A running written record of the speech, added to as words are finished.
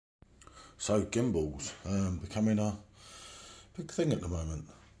So gimbals becoming a big thing at the moment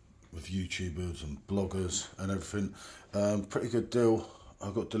with YouTubers and bloggers and everything. Pretty good deal I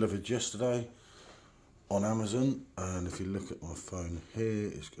got delivered yesterday on Amazon, and if you look at my phone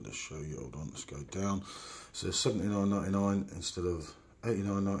here, it's going to show you. Hold on, let's go down. So it's $79.99 instead of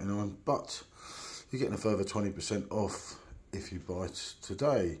 $89.99, but you're getting a further 20% off if you buy it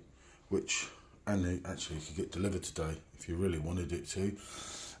today, which, and actually you could get delivered today if you really wanted it to.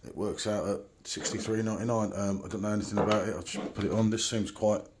 It works out at $63.99. I don't know anything about it. I'll just put it on. This seems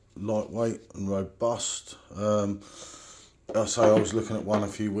quite lightweight and robust. I say I was looking at one a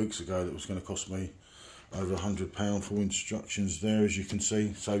few weeks ago that was going to cost me over £100 for instructions there, as you can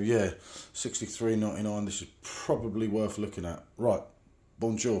see. So yeah, $63.99. This is probably worth looking at. Right,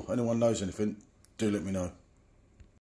 bonjour. Anyone knows anything, do let me know.